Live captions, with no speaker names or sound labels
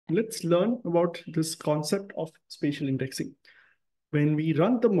let's learn about this concept of spatial indexing. When we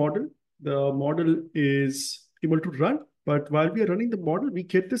run the model is able to run, but while we are running the model, we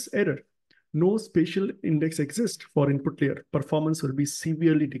get this error. No spatial index exists for input layer. Performance will be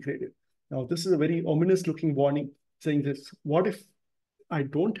severely degraded. Now, this is a very ominous looking warning saying this. What if I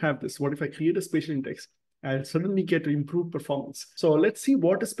don't have this? What if I create a spatial index? I'll suddenly get improved performance. So let's see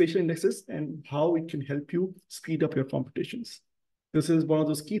what a spatial index is and how it can help you speed up your computations. This is one of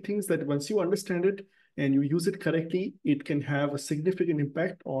those key things that once you understand it and you use it correctly, it can have a significant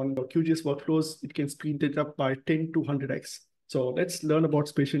impact on your QGIS workflows. It can speed it up by 10 to 100x. So let's learn about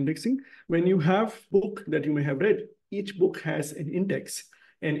spatial indexing. When you have a book that you may have read, each book has an index.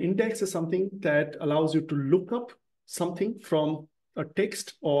 An index is something that allows you to look up something from a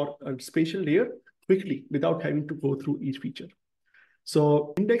text or a spatial layer quickly without having to go through each feature.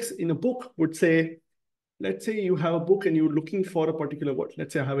 So index in a book would say, let's say you have a book and you're looking for a particular word.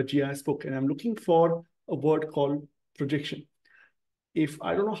 Let's say I have a GIS book and I'm looking for a word called projection. If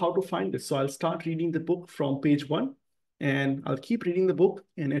I don't know how to find this, so I'll start reading the book from page 1 and I'll keep reading the book.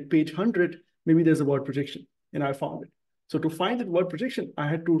 And at page 100, maybe there's a word projection and I found it. So to find that word projection, I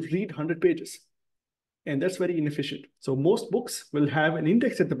had to read 100 pages. And that's very inefficient. So most books will have an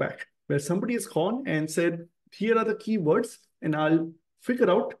index at the back where somebody has gone and said, here are the key words, and I'll figure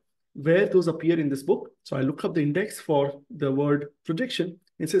out where those appear in this book. So I look up the index for the word projection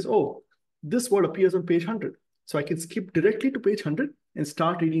and says, oh, this word appears on page 100. So I can skip directly to page 100 and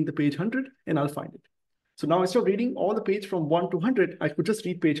start reading the page 100 and I'll find it. So now instead of reading all the page from 1 to 100, I could just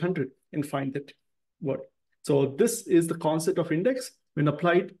read page 100 and find that word. So this is the concept of index. When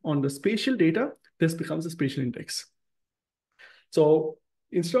applied on the spatial data, this becomes a spatial index. So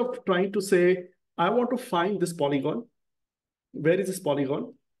instead of trying to say, I want to find this polygon, where is this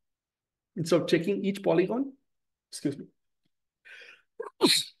polygon? Instead of checking each polygon, excuse me.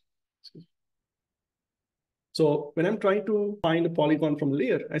 So when I'm trying to find a polygon from a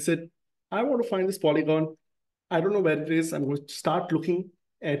layer, I said, I want to find this polygon. I don't know where it is. I'm going to start looking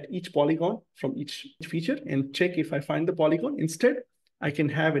at each polygon from each feature and check if I find the polygon. Instead, I can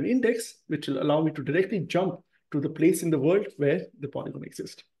have an index which will allow me to directly jump to the place in the world where the polygon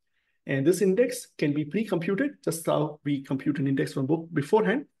exists. And this index can be pre-computed, just how we compute an index from book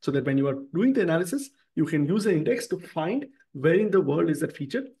beforehand, so that when you are doing the analysis, you can use an index to find where in the world is that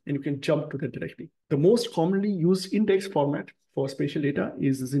feature, and you can jump to that directly. The most commonly used index format for spatial data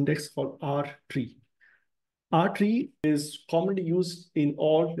is this index called R-tree. R-tree is commonly used in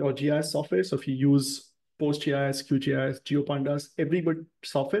all your GIS software. So if you use PostGIS, QGIS, GeoPandas, every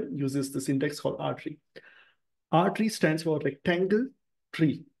software uses this index called R-tree. R-tree stands for rectangle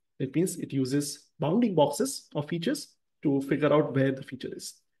tree. It means it uses bounding boxes of features to figure out where the feature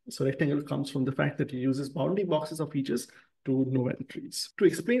is. So rectangle comes from the fact that it uses bounding boxes of features to know where the tree is. To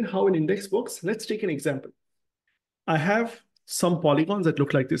explain how an index works, let's take an example. I have some polygons that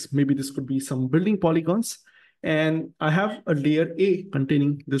look like this. Maybe this could be some building polygons. And I have a layer A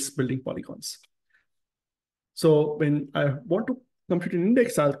containing this building polygons. So when I want to compute an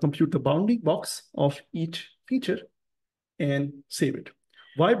index, I'll compute the bounding box of each feature and save it.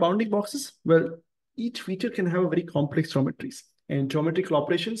 Why bounding boxes? Well, each feature can have a very complex geometries, and geometrical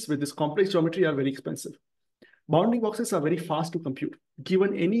operations with this complex geometry are very expensive. Bounding boxes are very fast to compute.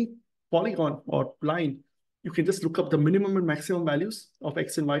 Given any polygon or line, you can just look up the minimum and maximum values of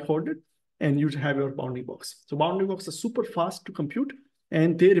X and Y coordinate, and you have your bounding box. So bounding boxes are super fast to compute,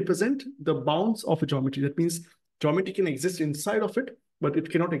 and they represent the bounds of a geometry. That means geometry can exist inside of it, but it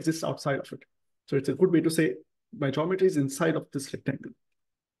cannot exist outside of it. So it's a good way to say my geometry is inside of this rectangle.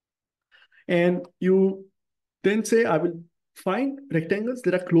 And you then say, I will find rectangles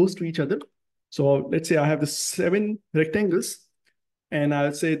that are close to each other. So let's say I have the 7 rectangles, and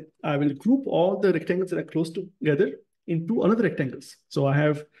I'll say I will group all the rectangles that are close together into another rectangles. So I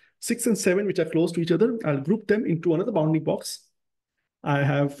have 6 and 7, which are close to each other. I'll group them into another bounding box. I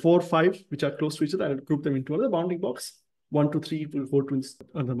have 4, 5, which are close to each other. I'll group them into another bounding box. 1, 2, 3 will go to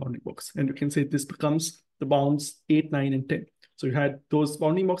another bounding box. And you can say this becomes the bounds 8, 9, and 10. So you had those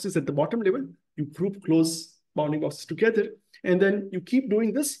bounding boxes at the bottom level. You group close bounding boxes together. And then you keep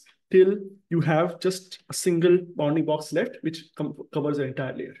doing this till you have just a single bounding box left, which covers the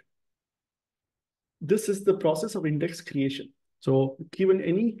entire layer. This is the process of index creation. So given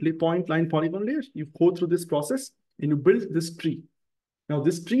any point, line, polygon layer, you go through this process and you build this tree. Now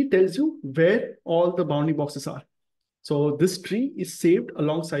this tree tells you where all the bounding boxes are. So this tree is saved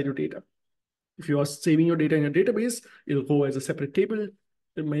alongside your data. If you are saving your data in a database, it'll go as a separate table.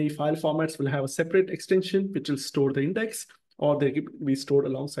 Many file formats will have a separate extension, which will store the index, or they can be stored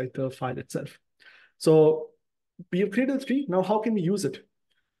alongside the file itself. So we have created a tree. Now, how can we use it?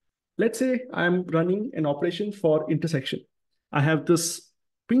 Let's say I'm running an operation for intersection. I have this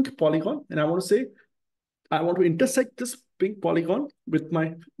pink polygon and I want to say, I want to intersect this pink polygon with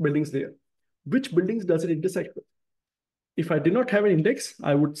my buildings layer. Which buildings does it intersect with? If I did not have an index,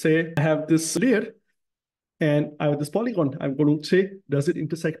 I would say I have this layer and I have this polygon. I'm going to say, does it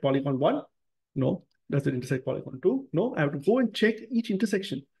intersect polygon 1? No. Does it intersect polygon 2? No. I have to go and check each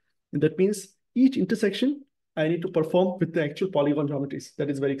intersection. And that means each intersection I need to perform with the actual polygon geometries. That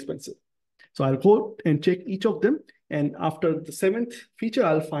is very expensive. So I'll go and check each of them. And after the 7th feature,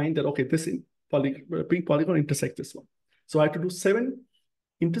 I'll find that, okay, this pink polygon intersects this one. So I had to do 7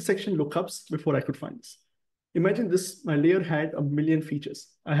 intersection lookups before I could find this. Imagine this, my layer had 1,000,000 features.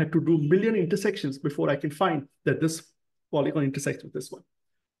 I had to do 1,000,000 intersections before I can find that this polygon intersects with this one.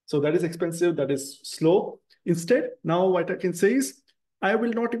 So that is expensive, that is slow. Instead, now what I can say is, I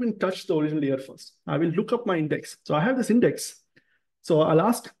will not even touch the original layer first. I will look up my index. So I have this index. So I'll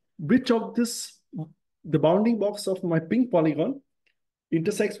ask which of this, the bounding box of my pink polygon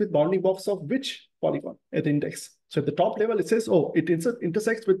intersects with bounding box of which polygon at the index. So at the top level, it says, oh, it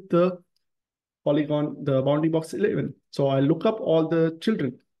intersects with the polygon, the bounding box 11. So I look up all the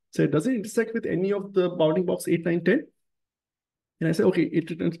children. So does it intersect with any of the bounding box 8, 9, 10? And I say, okay, it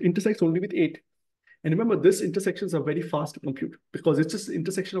intersects only with 8. And remember, these intersections are very fast to compute because it's just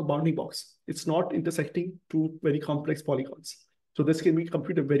intersection of bounding box. It's not intersecting two very complex polygons. So this can be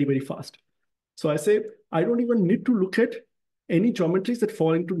computed very, very fast. So I say, I don't even need to look at any geometries that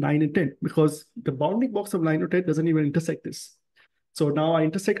fall into 9 and 10 because the bounding box of 9 or 10 doesn't even intersect this. So now I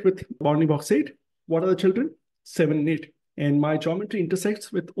intersect with bounding box 8. What are the children? 7 and 8. And my geometry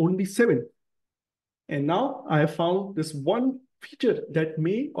intersects with only 7. And now I have found this one feature that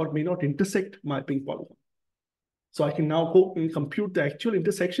may or may not intersect my pink polygon. So I can now go and compute the actual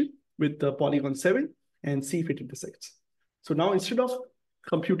intersection with the polygon 7 and see if it intersects. So now instead of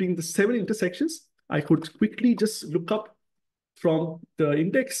computing the 7 intersections, I could quickly just look up from the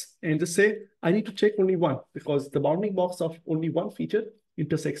index and just say, I need to check only one because the bounding box of only one feature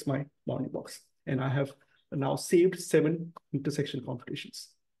intersects my bounding box. And I have now saved 7 intersection computations.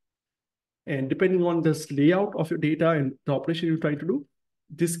 And depending on this layout of your data and the operation you're trying to do,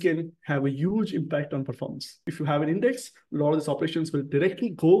 this can have a huge impact on performance. If you have an index, a lot of these operations will directly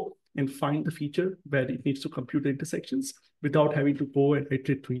go and find the feature where it needs to compute the intersections without having to go and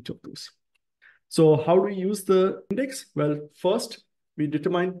iterate through each of those. So how do we use the index? Well, first, we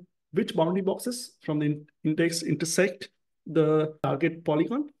determine which boundary boxes from the index intersect the target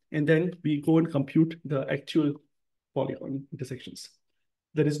polygon, and then we go and compute the actual polygon intersections.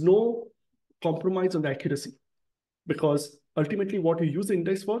 There is no compromise on the accuracy because ultimately what you use the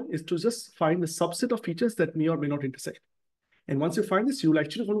index for is to just find the subset of features that may or may not intersect. And once you find this, you'll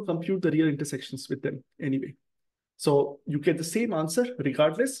actually want to compute the real intersections with them anyway. So you get the same answer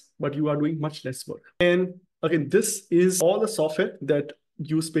regardless, but you are doing much less work. And again, this is all the software that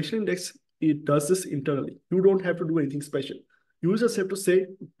use Spatial Index. It does this internally. You don't have to do anything special. You just have to say,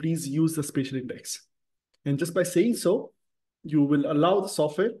 please use the Spatial Index. And just by saying so, you will allow the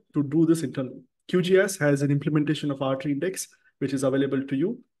software to do this internally. QGIS has an implementation of R3 index, which is available to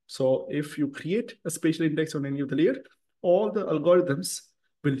you. So if you create a spatial index on any of the layer, all the algorithms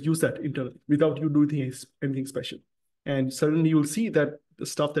will use that internally without you doing anything special. And suddenly you'll see that the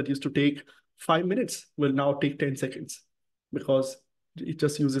stuff that used to take 5 minutes will now take 10 seconds because it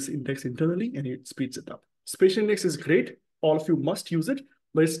just uses index internally and it speeds it up. Spatial index is great. All of you must use it,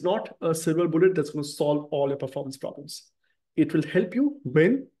 but it's not a silver bullet that's going to solve all your performance problems. It will help you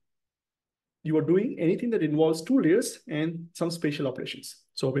when you are doing anything that involves 2 layers and some spatial operations.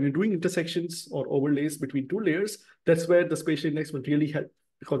 So when you're doing intersections or overlays between 2 layers, that's where the spatial index will really help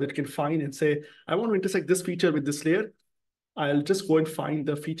because it can find and say, I want to intersect this feature with this layer. I'll just go and find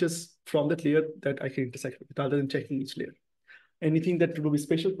the features from that layer that I can intersect with rather than checking each layer. Anything that will be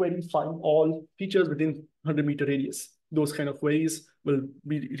spatial query, find all features within 100-meter radius. Those kind of queries will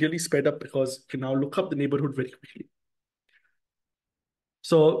be really sped up because you can now look up the neighborhood very quickly.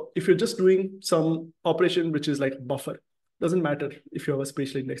 So if you're just doing some operation, which is like buffer, doesn't matter if you have a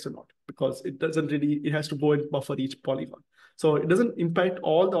spatial index or not, because it doesn't really, it has to go and buffer each polygon. So it doesn't impact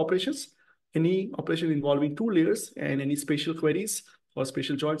all the operations. Any operation involving 2 layers and any spatial queries or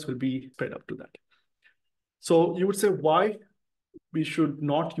spatial joins will be sped up to that. So you would say why we should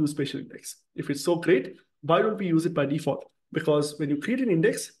not use spatial index. If it's so great, why don't we use it by default? Because when you create an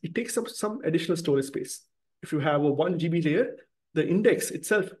index, it takes up some additional storage space. If you have a 1 GB layer, the index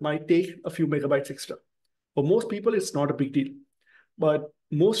itself might take a few megabytes extra. For most people, it's not a big deal. But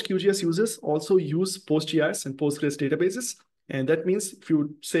most QGIS users also use PostGIS and Postgres databases. And that means if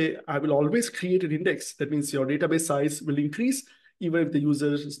you say, I will always create an index, that means your database size will increase even if the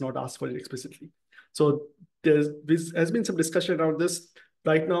user is not asked for it explicitly. So there has been some discussion around this.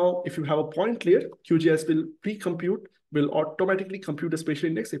 Right now, if you have a point layer, QGIS will automatically compute a spatial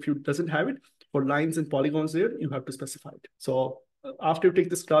index. If it doesn't have it, for lines and polygons there, you have to specify it. So after you take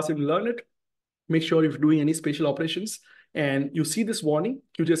this class and learn it, make sure if you're doing any spatial operations and you see this warning,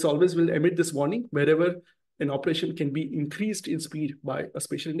 QGIS always will emit this warning wherever an operation can be increased in speed by a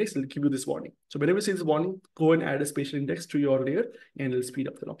spatial index, it'll give you this warning. So whenever you see this warning, go and add a spatial index to your layer and it'll speed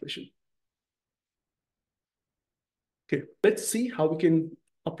up the operation. Okay, let's see how we can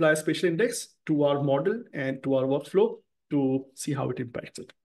apply a spatial index to our model and to our workflow to see how it impacts it.